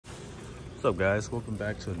What's up, guys? Welcome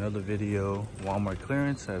back to another video. Walmart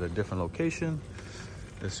clearance at a different location.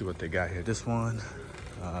 Let's see what they got here. This one,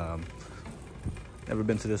 never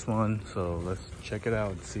been to this one, so let's check it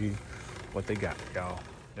out and see what they got, y'all.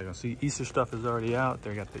 You're gonna see Easter stuff is already out.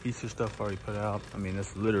 They got the Easter stuff already put out. I mean,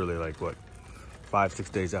 it's literally like what,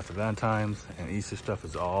 5-6 days after Valentine's, and Easter stuff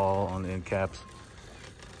is all on the end caps.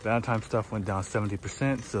 Valentine's stuff went down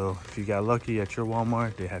 70%, so if you got lucky at your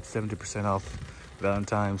Walmart, they had 70% off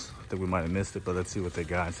Valentine's. I think we might have missed it, but let's see what they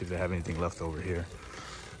got and see if they have anything left over here.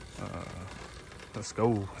 Let's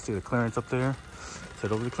go. I see the clearance up there. Let's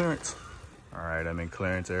head over to clearance. All right, I'm in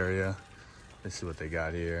clearance area. Let's see what they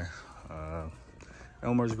got here.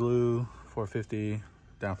 Elmer's glue, $4.50,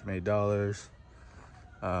 down from $8.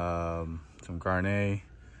 Some Garnier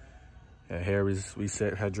hair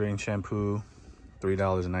reset hydrating shampoo,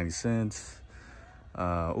 $3.90.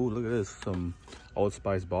 Oh, look at this, some Old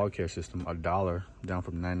Spice ball care system, $1, down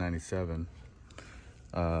from $9.97.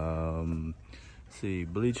 Let's see,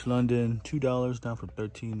 Bleach London, $2, down from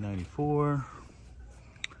 $13.94.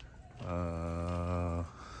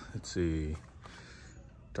 Let's see,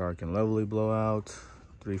 Dark and Lovely Blowout,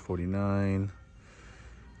 $3.49.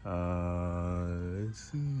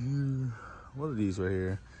 Let's see here. What are these right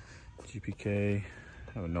here? GPK.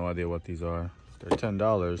 I have no idea what these are. They're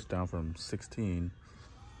 $10, down from $16.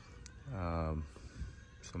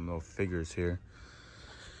 Some little figures here.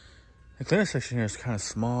 The clearance section here is kind of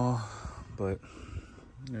small, but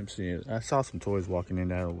I'm seeing it. I saw some toys walking in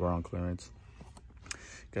that were on clearance.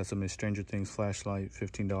 Got some Stranger Things flashlight,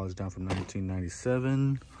 $15, down from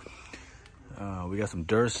 $19.97. We got some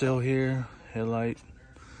Duracell here, headlight,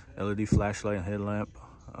 LED flashlight and headlamp,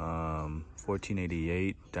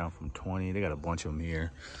 $14.88, down from $20. They got a bunch of them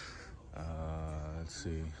here. Let's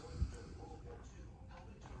see.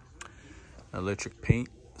 Electric paint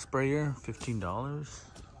sprayer, $15.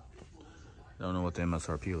 Don't know what the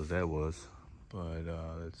MSRP of that was, but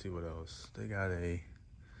let's see what else. They got a,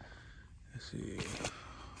 let's see,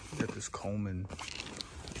 they got this Coleman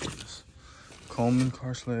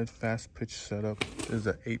car sled fast pitch setup. This is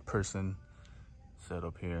an 8-person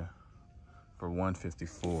setup here for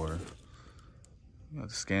 $154. I'm gonna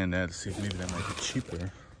scan that to see if maybe that might be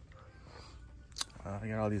cheaper. I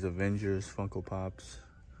got all these Avengers Funko Pops.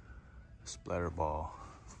 Splatter ball,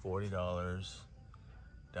 $40,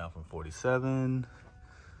 down from $47.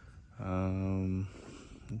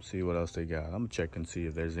 Let's see what else they got. I'm gonna check and see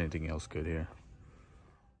if there's anything else good here.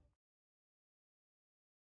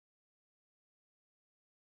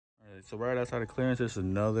 All right, so right outside of clearance, there's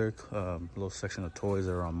another little section of toys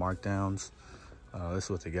that are on markdowns. This is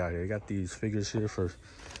what they got here. They got these figures here for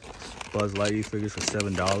Buzz Lightyear figures for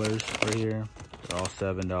 $7 right here. They're all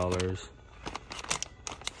 $7.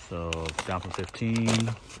 So down from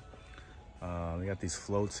 $15. We got these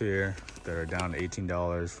floats here that are down to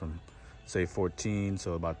 $18 from say $14,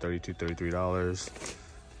 so about $32, $33.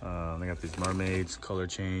 They got these mermaids, color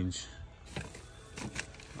change.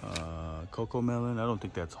 Coco Melon, I don't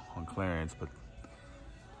think that's on clearance, but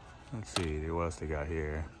let's see what else they got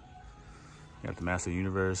here. You got the Master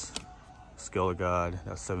Universe, Skull of God,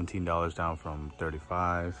 that's $17, down from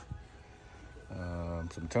 $35.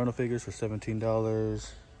 Some Eternal figures for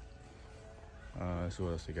 $17. Let's see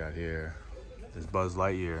what else they got here. This Buzz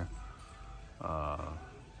Lightyear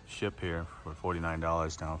ship here for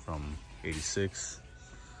 $49, down from $86.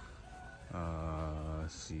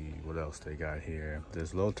 Let's see what else they got here.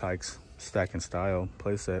 There's Little Tikes Stack and Style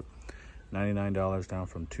playset, $99, down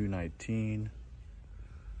from $219.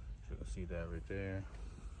 You can see that right there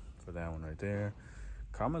for that one right there.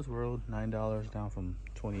 Karma's World, $9, down from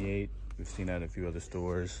 $28. We've seen that at a few other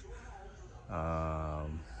stores.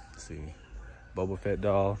 Let's see. Boba Fett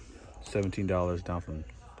doll, $17, down from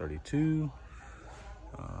 $32.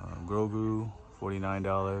 Grogu,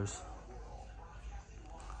 $49.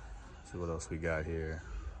 See what else we got here.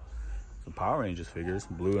 Some Power Rangers figures,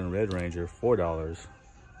 Blue and Red Ranger, $4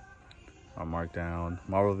 on markdown.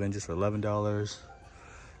 Marvel Avengers for $11.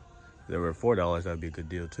 If they were $4, that'd be a good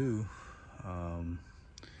deal too.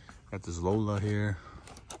 Got this Lola here.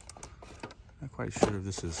 Not quite sure if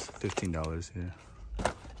this is $15 here.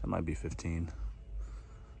 That might be $15.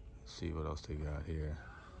 Let's see what else they got here.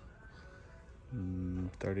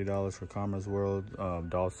 $30 for Karma's World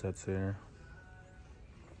doll sets here.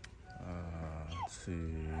 Let's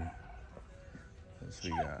see. What else we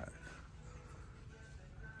got?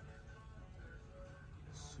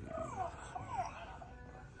 Let's see.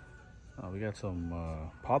 Oh, we got some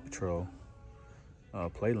Paw Patrol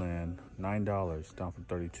Playland, $9, down from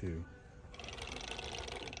 $32.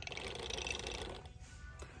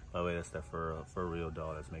 By the way, that's that for real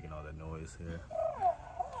doll that's making all that noise here.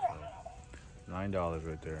 So, $9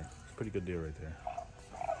 right there. It's a pretty good deal right there.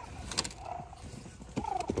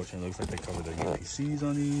 Unfortunately, it looks like they cover the UPCs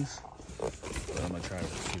on these. But I'm gonna try to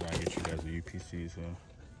see if I can get you guys the UPCs here.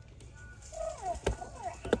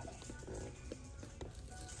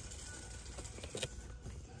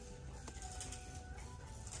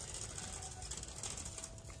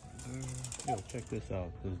 Yo, check this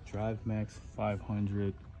out. This Drive Max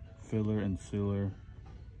 500 filler and sealer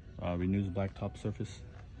renews the blacktop surface.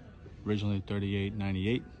 Originally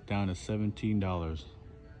 $38.98, down to $17.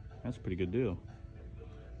 That's a pretty good deal.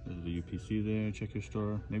 There's the UPC there. Check your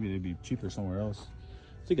store. Maybe they'd be cheaper somewhere else.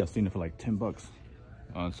 I think I've seen it for like 10 bucks.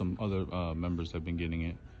 Some other members have been getting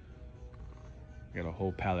it. Got a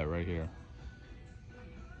whole pallet right here.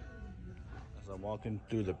 As I'm walking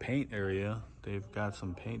through the paint area, they've got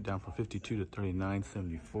some paint down from 52 to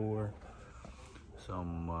 39.74.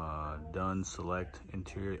 Some Dunn Select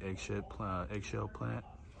interior eggshell plant.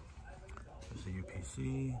 There's the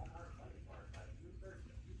UPC.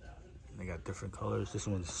 They got different colors. This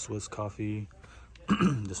one's Swiss coffee.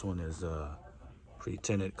 This one is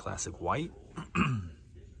pre-tinted classic white.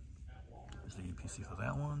 There's the UPC for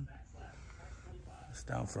that one. It's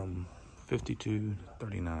down from 52 to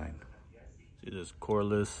 39. See this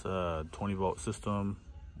cordless 20-volt system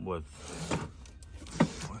with,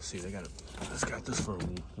 let's see, they got this for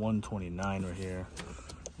 $129 right here.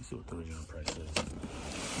 Let's see what the original price is.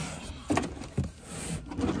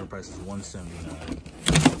 The original price is $179.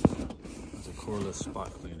 It's a cordless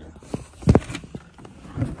spot cleaner.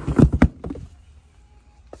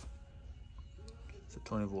 It's a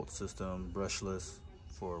 20-volt system, brushless,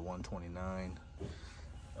 for $129.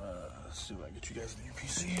 Let's see if I can get you guys the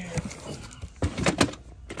UPC here.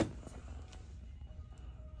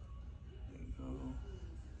 There you go.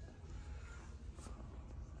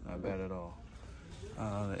 Not bad at all.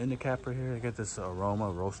 The end cap right here, I got this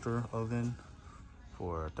Aroma roaster oven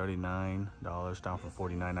for $39, down from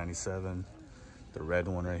 $49.97. The red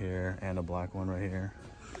one right here and the black one right here.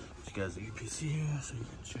 You guys the UPC here so you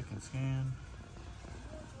can check and scan.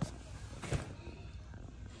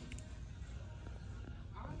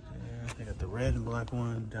 They got the red and black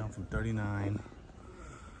one down from 39,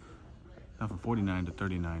 down from 49 to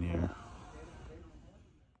 39 here.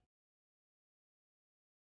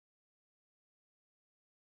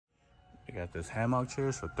 They got this hammock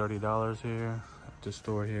chairs for $30 here at this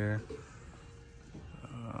store here.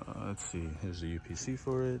 Let's see, here's the UPC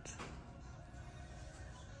for it.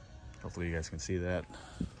 Hopefully you guys can see that.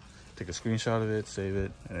 Take a screenshot of it, save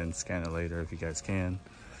it, and then scan it later if you guys can.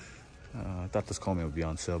 I thought this Coleman would be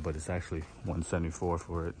on sale, but it's actually $174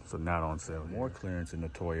 for it, so not on sale. More clearance in the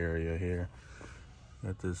toy area here.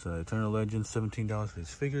 Got this Eternal Legends, $17 for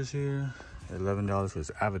these figures here, $11 for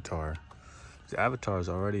this Avatar. This Avatar is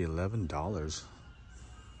already $11.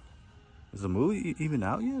 Is the movie even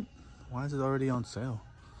out yet? Why is it already on sale?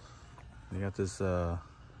 They got this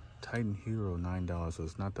Titan Hero, $9, so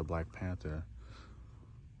it's not the Black Panther.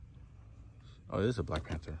 Oh, it is a Black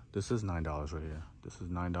Panther. This is $9 right here. This is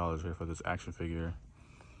 $9 here for this action figure.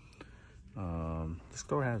 The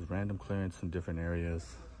store has random clearance in different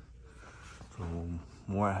areas. So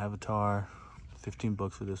more Avatar, 15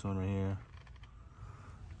 bucks for this one right here.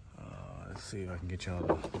 Let's see if I can get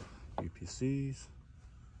y'all the UPCs.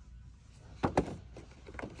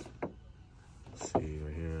 Let's see,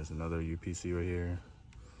 right here is another UPC right here.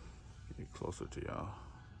 Get it closer to y'all.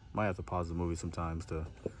 Might have to pause the movie sometimes to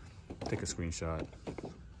take a screenshot.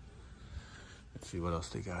 Let's see what else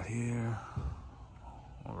they got here.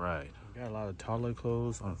 All right, we got a lot of toddler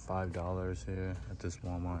clothes on $5 here at this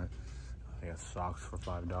Walmart. They got socks for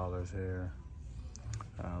 $5 here.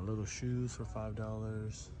 Little shoes for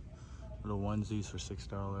 $5. Little onesies for $6.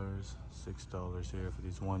 $6 here for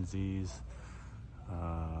these onesies.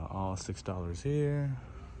 All $6 here.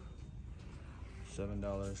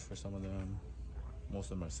 $7 for some of them.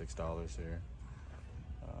 Most of them are $6 here.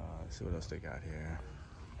 Let's see what else they got here.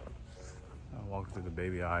 I'll walk through the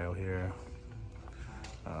baby aisle here.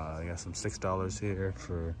 They got some $6 here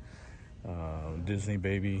for Disney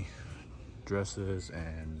baby dresses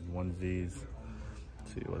and onesies.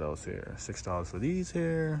 Let's see what else here. $6 for these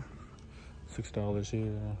here. $6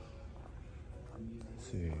 here. Let's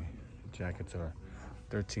see. Jackets are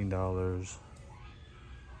 $13. There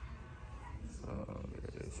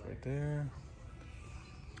it is right there.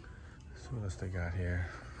 Let's see what else they got here.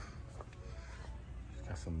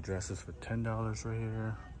 Got some dresses for $10 right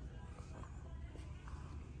here.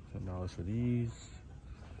 $10 for these.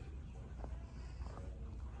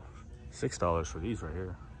 $6 for these right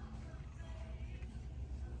here.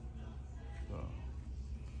 So,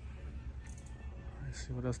 let's see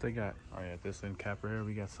see what else they got. All right, at this end cap right here,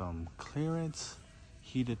 we got some clearance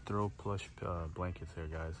heated throw plush blankets here,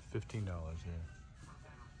 guys. $15 here.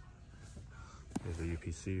 There's a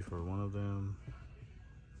UPC for one of them.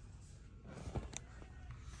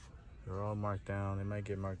 They're all marked down. They might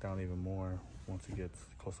get marked down even more once it gets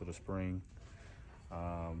closer to spring.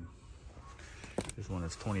 This one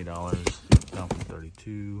is $20, down from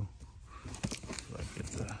 $32. So I get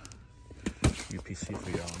the UPC for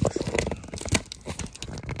y'all on this one.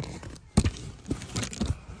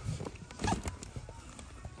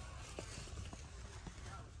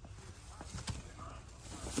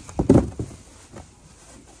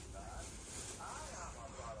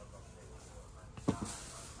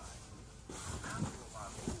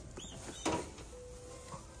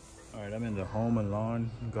 All right, I'm in the Home and Lawn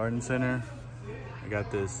Garden Center. I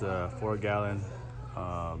got this 4-gallon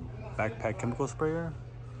backpack chemical sprayer.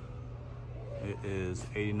 It is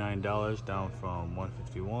 $89, down from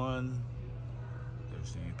 $151.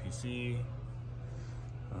 There's the UPC.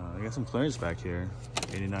 I got some clearance back here.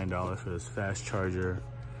 $89 for this fast charger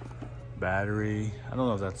battery. I don't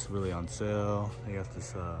know if that's really on sale. I got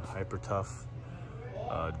this Hyper Tough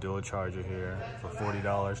dual charger here for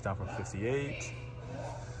 $40, down from $58.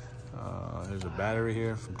 There's a battery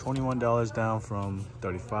here from $21, down from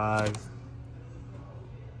 $35.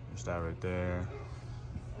 There's that right there.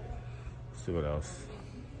 Let's see what else.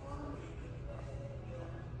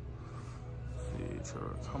 Let's see,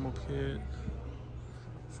 Trevor combo kit.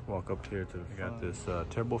 Let's walk up here to the front. Got this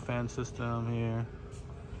turbo fan system here.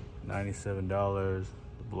 $97. The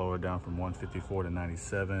blower down from $154 to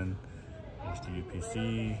 $97. There's the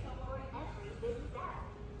UPC.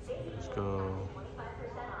 Let's go.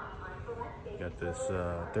 Got this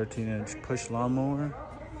 13-inch push lawnmower,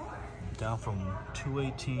 down from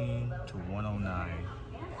 $218 to $109.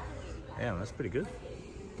 Damn, that's pretty good.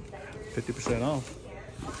 50% off.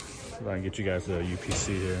 See if I can get you guys a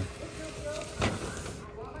UPC here.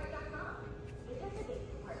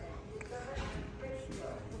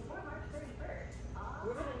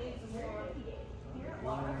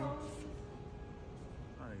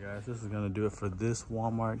 Alright guys, this is gonna do it for this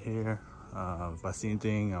Walmart here. If I see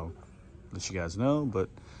anything, I'll let you guys know, but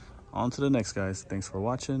on to the next, guys. Thanks for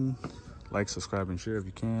watching. Like, subscribe, and share if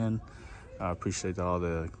you can. I appreciate all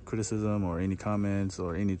the criticism or any comments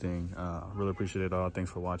or anything. Really appreciate it all. Thanks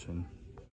for watching.